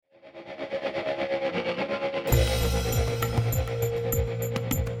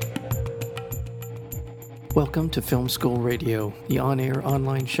Welcome to Film School Radio, the on-air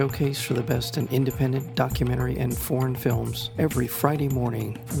online showcase for the best in independent documentary and foreign films, every Friday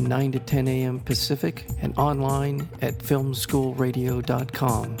morning from 9 to 10 a.m. Pacific and online at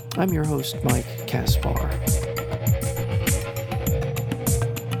filmschoolradio.com. I'm your host, Mike Kaspar.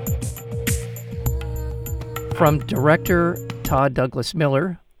 From director Todd Douglas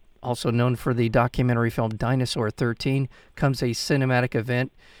Miller, also known for the documentary film Dinosaur 13, comes a cinematic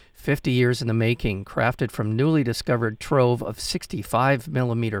event 50 years in the making, crafted from newly discovered trove of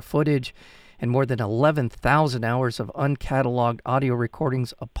 65mm footage and more than 11,000 hours of uncatalogued audio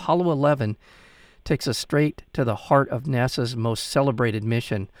recordings. Apollo 11 takes us straight to the heart of NASA's most celebrated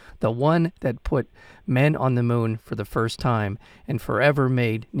mission, the one that put men on the moon for the first time and forever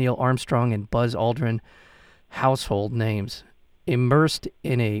made Neil Armstrong and Buzz Aldrin household names. Immersed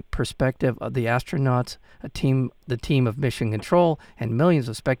in a perspective of the astronauts, the team of Mission Control, and millions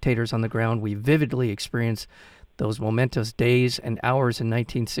of spectators on the ground, we vividly experience those momentous days and hours in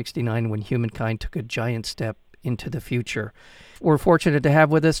 1969 when humankind took a giant step into the future. We're fortunate to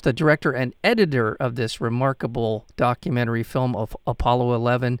have with us the director and editor of this remarkable documentary film of Apollo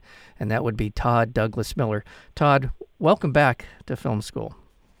 11, and that would be Todd Douglas Miller. Todd, welcome back to Film School.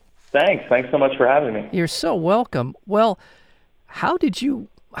 Thanks so much for having me. You're so welcome. Well, how did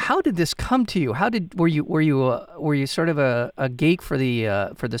this come to you? Were you sort of a geek for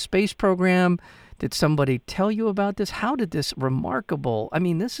the space program? Did somebody tell you about this? How did this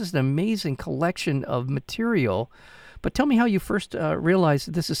this is an amazing collection of material, but tell me how you first realized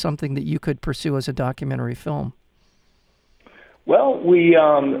that this is something that you could pursue as a documentary film. Well, we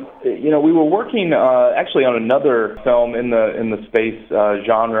were working actually on another film in the space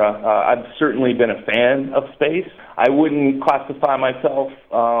genre. I've certainly been a fan of space. I wouldn't classify myself,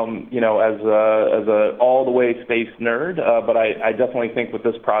 as a all the way space nerd, but I definitely think with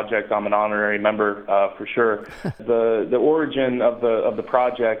this project I'm an honorary member for sure. The origin of the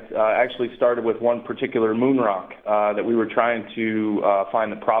project actually started with one particular moon rock that we were trying to find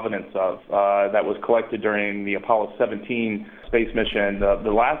the provenance of that was collected during the Apollo 17 space mission,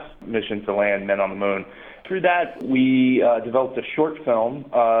 the last mission to land men on the moon. Through that, we developed a short film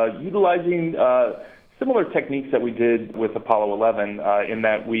utilizing similar techniques that we did with Apollo 11 in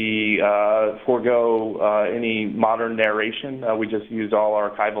that we forego any modern narration. We just used all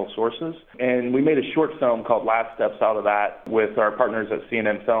archival sources. And we made a short film called Last Steps out of that with our partners at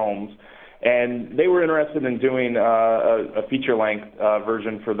CNN Films. And they were interested in doing a feature-length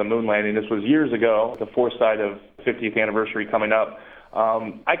version for the moon landing. This was years ago, the foresight of 50th anniversary coming up.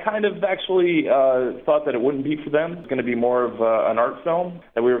 I kind of actually thought that it wouldn't be for them. It's going to be more of an art film,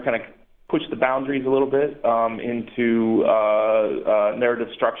 that we were kind of push the boundaries a little bit into narrative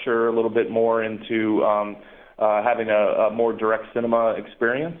structure, a little bit more into having a more direct cinema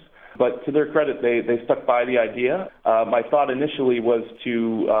experience. But to their credit, they stuck by the idea. My thought initially was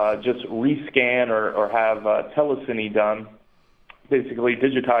to just rescan or have telecine done, basically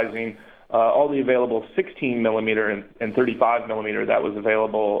digitizing all the available 16mm and 35mm that was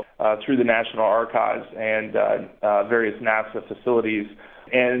available through the National Archives and various NASA facilities.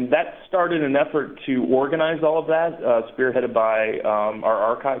 And that started an effort to organize all of that, spearheaded by our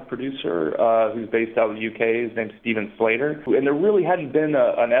archive producer, who's based out of the UK. His name's Stephen Slater. And there really hadn't been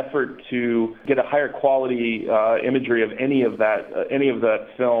an effort to get a higher quality imagery of any of that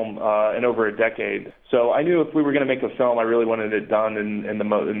film in over a decade. So I knew if we were going to make a film, I really wanted it done in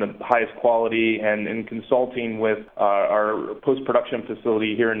the highest quality. And in consulting with our post-production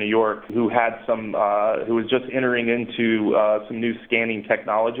facility here in New York, who was just entering into some new scanning technology,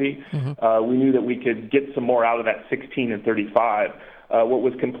 we knew that we could get some more out of that 16 and 35. What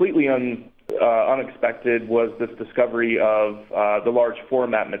was completely unexpected was this discovery of the large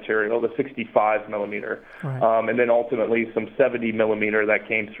format material, the 65mm, right. And then ultimately some 70mm that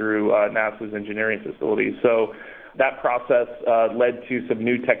came through NASA's engineering facilities. So that process led to some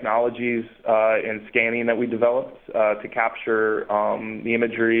new technologies in scanning that we developed to capture the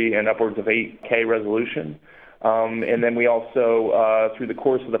imagery in upwards of 8K resolution. And then we also, through the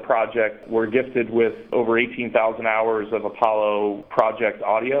course of the project, were gifted with over 18,000 hours of Apollo project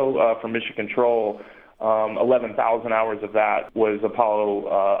audio from Mission Control. 11,000 hours of that was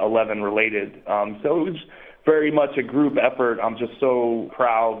Apollo 11 related. So it was very much a group effort. I'm just so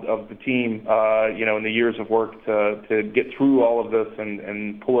proud of the team, in the years of work to get through all of this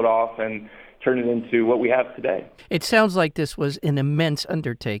and pull it off and turn it into what we have today. It sounds like this was an immense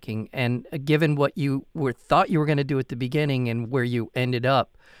undertaking, and given what you thought you were going to do at the beginning and where you ended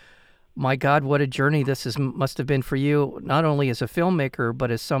up, my God, what a journey must have been for you, not only as a filmmaker, but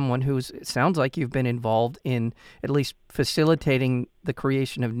as someone it sounds like you've been involved in at least facilitating the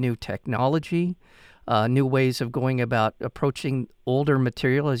creation of new technology, new ways of going about approaching older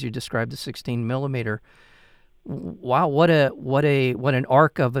material, as you described the 16 millimeter. Wow, what an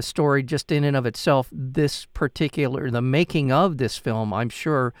arc of a story just in and of itself. The making of this film, I'm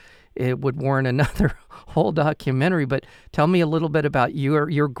sure it would warrant another whole documentary. But tell me a little bit about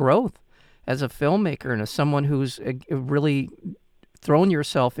your growth as a filmmaker and as someone who's really thrown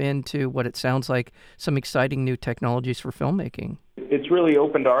yourself into what it sounds like some exciting new technologies for filmmaking. It's really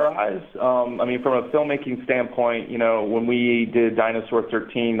opened our eyes. I mean, from a filmmaking standpoint, when we did Dinosaur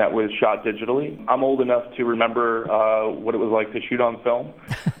 13, that was shot digitally. I'm old enough to remember what it was like to shoot on film.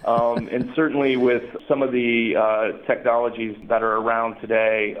 And certainly with some of the technologies that are around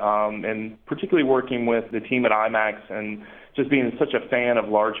today, and particularly working with the team at IMAX and just being such a fan of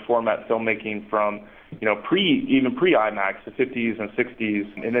large format filmmaking from pre-IMAX, the 50s and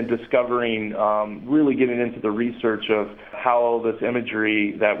 60s, and then discovering, really getting into the research of how this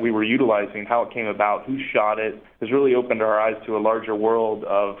imagery that we were utilizing, how it came about, who shot it, has really opened our eyes to a larger world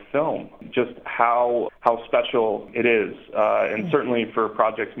of film, just how special it is. And certainly for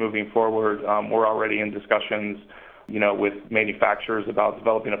projects moving forward, we're already in discussions with manufacturers about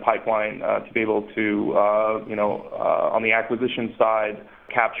developing a pipeline to be able to, on the acquisition side,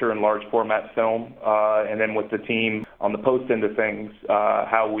 capture in large format film, and then with the team on the post end of things,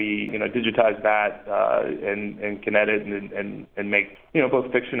 how we digitize that and can edit and make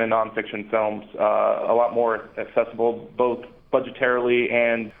both fiction and nonfiction films a lot more accessible, both budgetarily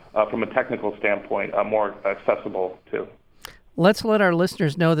and from a technical standpoint, more accessible too. Let's let our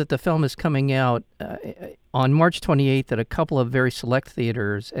listeners know that the film is coming out on March 28th at a couple of very select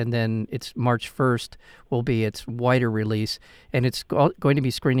theaters, and then it's March 1st will be its wider release, and it's going to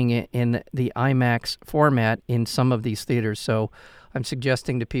be screening it in the IMAX format in some of these theaters. So I'm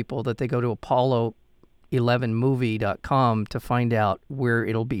suggesting to people that they go to Apollo11movie.com to find out where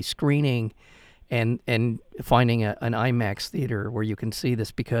it'll be screening and finding an IMAX theater where you can see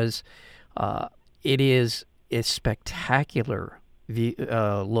this, because it is a spectacular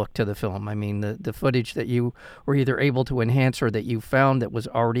look to the film. I mean, the footage that you were either able to enhance or that you found that was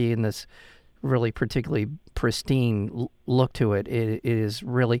already in this really particularly pristine look to it, it is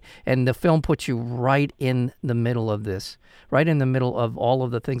really, and the film puts you right in the middle of this, right in the middle of all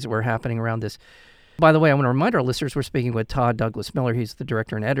of the things that were happening around this. By the way, I want to remind our listeners we're speaking with Todd Douglas Miller. He's the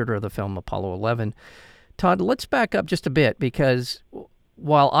director and editor of the film Apollo 11. Todd, let's back up just a bit, because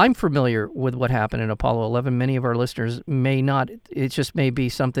while I'm familiar with what happened in Apollo 11, many of our listeners may not. It just may be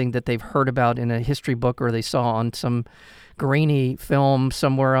something that they've heard about in a history book or they saw on some grainy film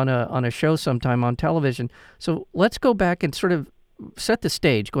somewhere on a show sometime on television. So let's go back and sort of set the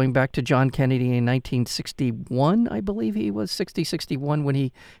stage, going back to John Kennedy in 1961, I believe he was 61 when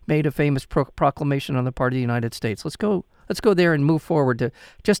he made a famous proclamation on the part of the United States. Let's go there and move forward to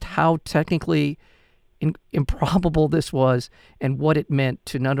just how technically improbable this was and what it meant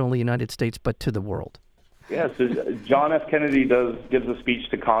to not only the United States but to the world. Yeah, so John F. Kennedy gives a speech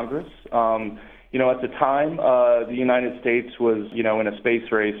to Congress. At the time, the United States was, in a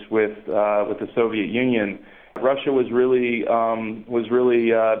space race with the Soviet Union. Russia was really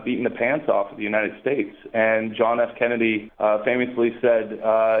beating the pants off of the United States, and John F. Kennedy famously said,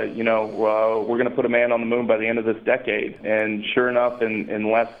 we're going to put a man on the moon by the end of this decade. And sure enough,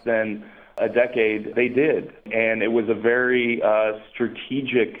 in less than a decade, they did. And it was a very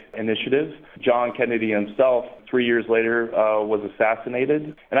strategic initiative. John Kennedy himself, 3 years later, was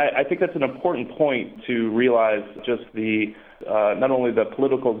assassinated. And I think that's an important point to realize, just the not only the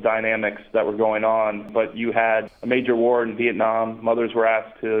political dynamics that were going on, but you had a major war in Vietnam. Mothers were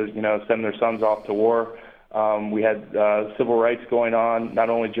asked to, send their sons off to war. We had civil rights going on.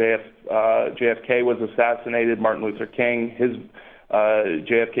 Not only JFK was assassinated, Martin Luther King,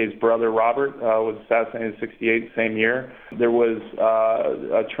 JFK's brother Robert was assassinated in '68, same year. There was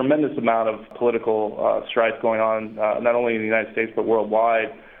a tremendous amount of political strife going on, not only in the United States but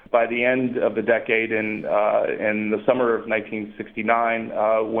worldwide. By the end of the decade, in the summer of 1969,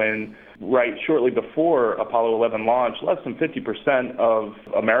 when shortly before Apollo 11 launched, less than 50% of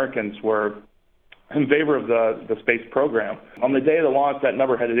Americans were in favor of the space program. On the day of the launch, that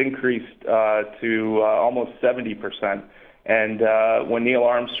number had increased to almost 70%. And when Neil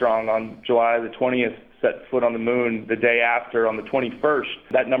Armstrong on July the 20th set foot on the moon, the day after, on the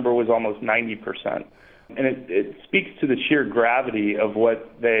 21st, that number was almost 90%. And it speaks to the sheer gravity of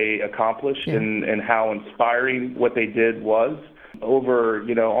what they accomplished, and how inspiring what they did was. Over,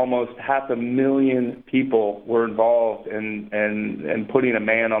 almost 500,000 people were involved in putting a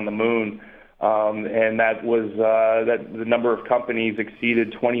man on the moon. and that was that the number of companies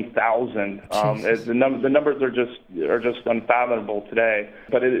exceeded 20,000. The numbers are just unfathomable today.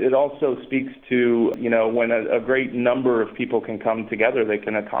 But it also speaks to, you know, when a great number of people can come together, they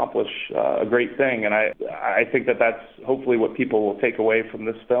can accomplish a great thing. And I think that's hopefully what people will take away from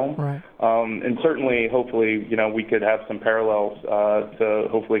this film. Right. And certainly, hopefully, you know, we could have some parallels to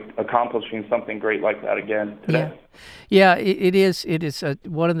hopefully accomplishing something great like that again today. Yeah, it is. It is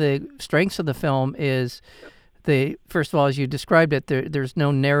one of the strengths of the film is first of all, as you described it, there's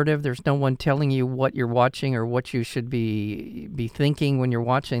no narrative. There's no one telling you what you're watching or what you should be thinking when you're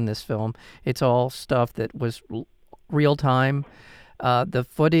watching this film. It's all stuff that was real time. The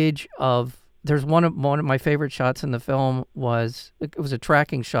footage of there's one of my favorite shots in the film was a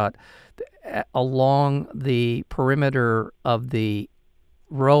tracking shot along the perimeter of the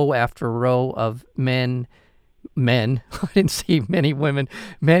row after row of men. I didn't see many women.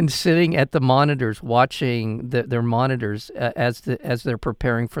 Men sitting at the monitors, watching their monitors as they're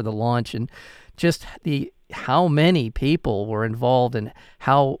preparing for the launch, and just how many people were involved and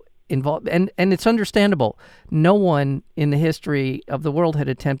how involved. And it's understandable. No one in the history of the world had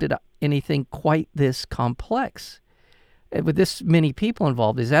attempted anything quite this complex with this many people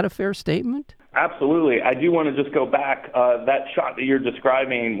involved. Is that a fair statement? Absolutely. I do want to just go back. That shot that you're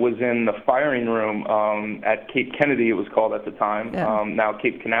describing was in the firing room at Cape Kennedy, it was called at the time, now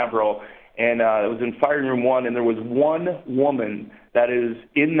Cape Canaveral. And it was in firing room 1, and there was one woman that is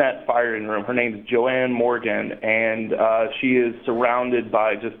in that firing room. Her name is Joanne Morgan, and she is surrounded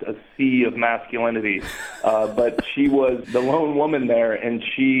by just a sea of masculinity. But she was the lone woman there, and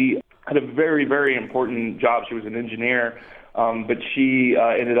she had a very, very important job. She was an engineer. But she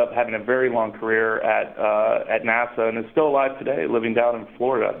ended up having a very long career at NASA and is still alive today, living down in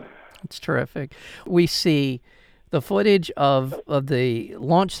Florida. It's terrific. We see the footage of the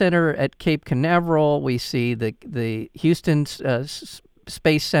launch center at Cape Canaveral. We see the Houston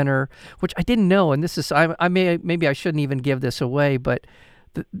Space Center, which I didn't know, and this is maybe I shouldn't even give this away, but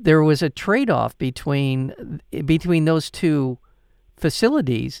there was a trade-off between those two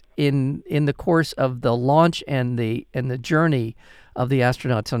facilities in the course of the launch and the journey of the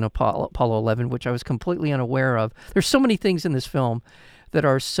astronauts on Apollo 11, which I was completely unaware of. There's so many things in this film that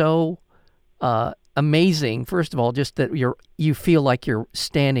are so amazing. First of all, just that you feel like you're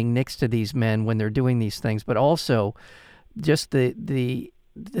standing next to these men when they're doing these things, but also just the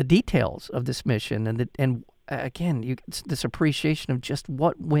details of this mission and again, this appreciation of just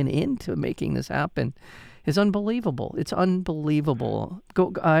what went into making this happen is unbelievable. It's unbelievable.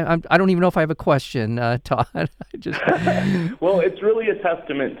 I don't even know if I have a question, Todd. Well, it's really a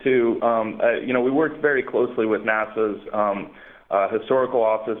testament to, we worked very closely with NASA's historical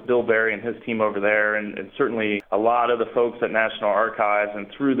office, Bill Berry and his team over there, and certainly a lot of the folks at National Archives and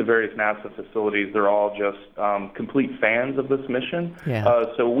through the various NASA facilities, they're all just complete fans of this mission. Yeah.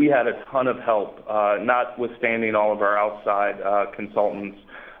 So we had a ton of help, notwithstanding all of our outside consultants.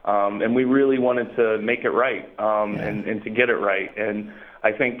 And we really wanted to make it right and to get it right. And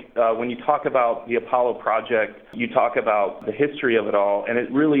I think when you talk about the Apollo project, you talk about the history of it all, and it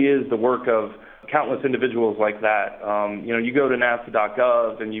really is the work of countless individuals like that. You go to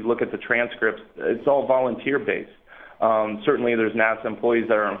NASA.gov and you look at the transcripts, it's all volunteer-based. Certainly there's NASA employees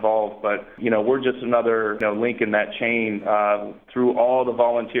that are involved, but, we're just another link in that chain through all the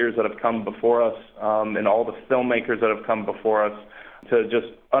volunteers that have come before us and all the filmmakers that have come before us, to just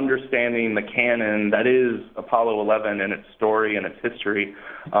understanding the canon that is Apollo 11 and its story and its history.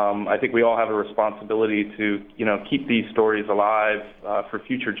 I think we all have a responsibility to, keep these stories alive for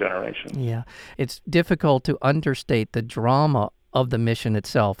future generations. Yeah, it's difficult to understate the drama of the mission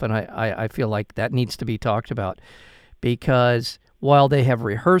itself, and I feel like that needs to be talked about, because while they have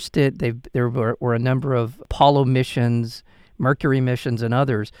rehearsed it, there were a number of Apollo missions, Mercury missions, and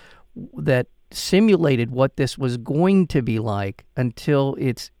others that simulated what this was going to be like until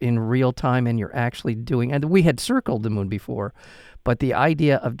it's in real time and you're actually doing. And we had circled the moon before, but the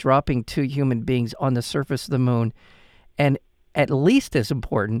idea of dropping two human beings on the surface of the moon, and at least as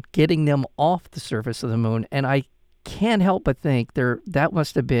important, getting them off the surface of the moon. And I can't help but think that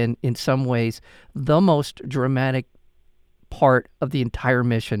must have been in some ways the most dramatic part of the entire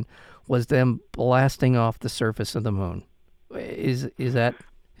mission, was them blasting off the surface of the moon. Is that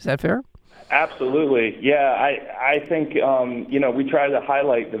fair? Absolutely. Yeah, I think, we try to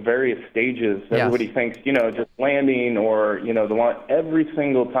highlight the various stages. Yes. Everybody thinks, just landing or, the launch. Every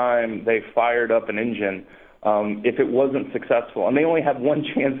single time they fired up an engine, if it wasn't successful, and they only had one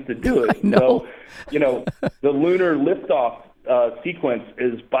chance to do it. I know. So, the lunar liftoff sequence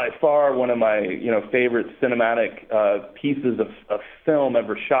is by far one of my favorite cinematic pieces of film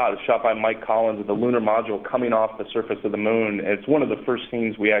ever shot. It's shot by Mike Collins with the lunar module coming off the surface of the moon. It's one of the first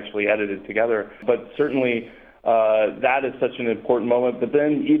scenes we actually edited together. But certainly that is such an important moment. But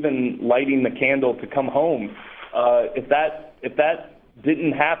then even lighting the candle to come home, if that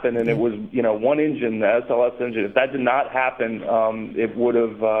didn't happen, and it was one engine, the SLS engine. If that did not happen, it would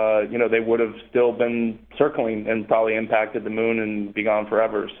have they would have still been circling and probably impacted the moon and be gone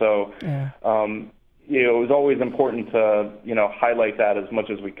forever. So it was always important to highlight that as much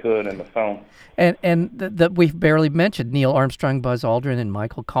as we could in the film. And we've barely mentioned Neil Armstrong, Buzz Aldrin, and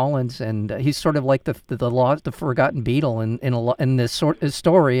Michael Collins, and he's sort of like the forgotten Beatle in this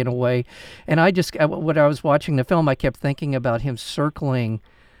story in a way. And when I was watching the film, I kept thinking about him circling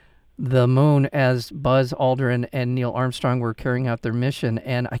the moon as Buzz Aldrin and Neil Armstrong were carrying out their mission,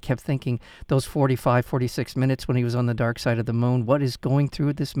 and I kept thinking those 46 minutes when he was on the dark side of the moon, what is going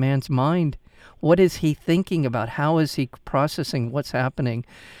through this man's mind? What is he thinking about? How is he processing what's happening?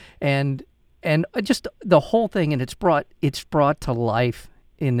 And just the whole thing, and it's brought to life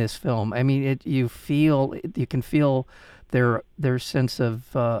in this film. I mean, you can feel their sense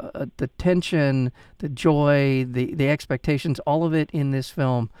of the tension, the joy, the expectations, all of it in this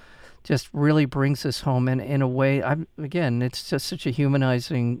film just really brings us home. And in a way, it's just such a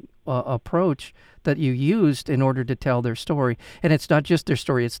humanizing approach that you used in order to tell their story. And it's not just their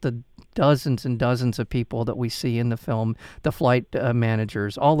story, it's the dozens and dozens of people that we see in the film, the flight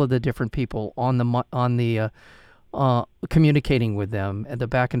managers, all of the different people on the communicating with them, and the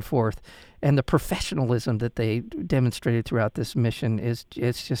back and forth, and the professionalism that they demonstrated throughout this mission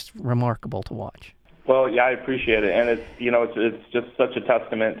it's just remarkable to watch. Well, yeah, I appreciate it, and it's just such a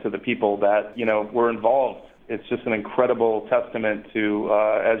testament to the people that were involved. It's just an incredible testament to,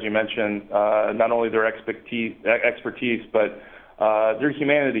 as you mentioned, not only their expertise, but their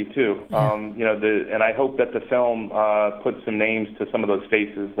humanity too. Yeah. And I hope that the film puts some names to some of those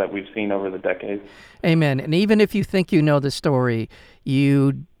faces that we've seen over the decades. Amen. And even if you think you know the story,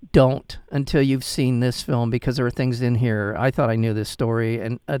 you don't until you've seen this film, because there are things in here. I thought I knew this story,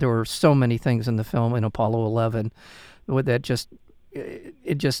 and there were so many things in the film in Apollo 11 that just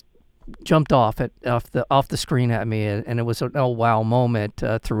jumped off the screen at me, and it was a wow moment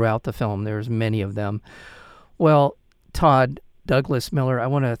throughout the film. There's many of them. Well, Todd Douglas Miller, I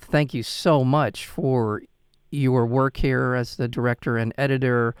want to thank you so much for your work here as the director and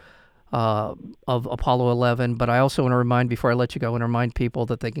editor of Apollo 11, but I also want to remind, before I let you go, I want to remind people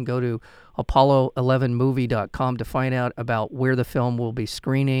that they can go to apollo11movie.com to find out about where the film will be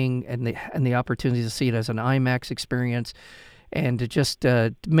screening and the opportunity to see it as an IMAX experience, and to just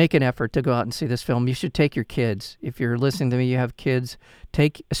make an effort to go out and see this film. You should take your kids. If you're listening to me, you have kids,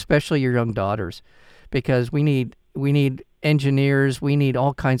 take especially your young daughters, because we need engineers, we need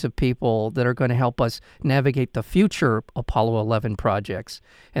all kinds of people that are going to help us navigate the future Apollo 11 projects.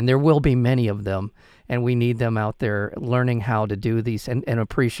 And there will be many of them, and we need them out there learning how to do these and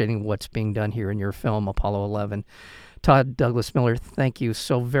appreciating what's being done here in your film, Apollo 11. Todd Douglas Miller, thank you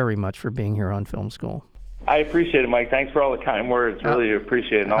so very much for being here on Film School. I appreciate it, Mike. Thanks for all the kind words. Really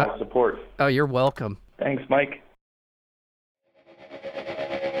appreciate it, and all the support. Oh, you're welcome. Thanks, Mike.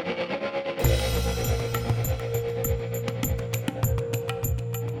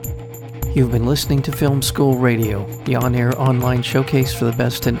 You've been listening to Film School Radio, the on-air online showcase for the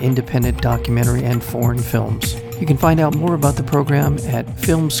best in independent documentary and foreign films. You can find out more about the program at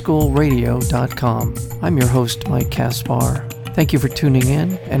filmschoolradio.com. I'm your host, Mike Kaspar. Thank you for tuning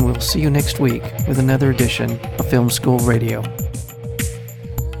in, and we'll see you next week with another edition of Film School Radio.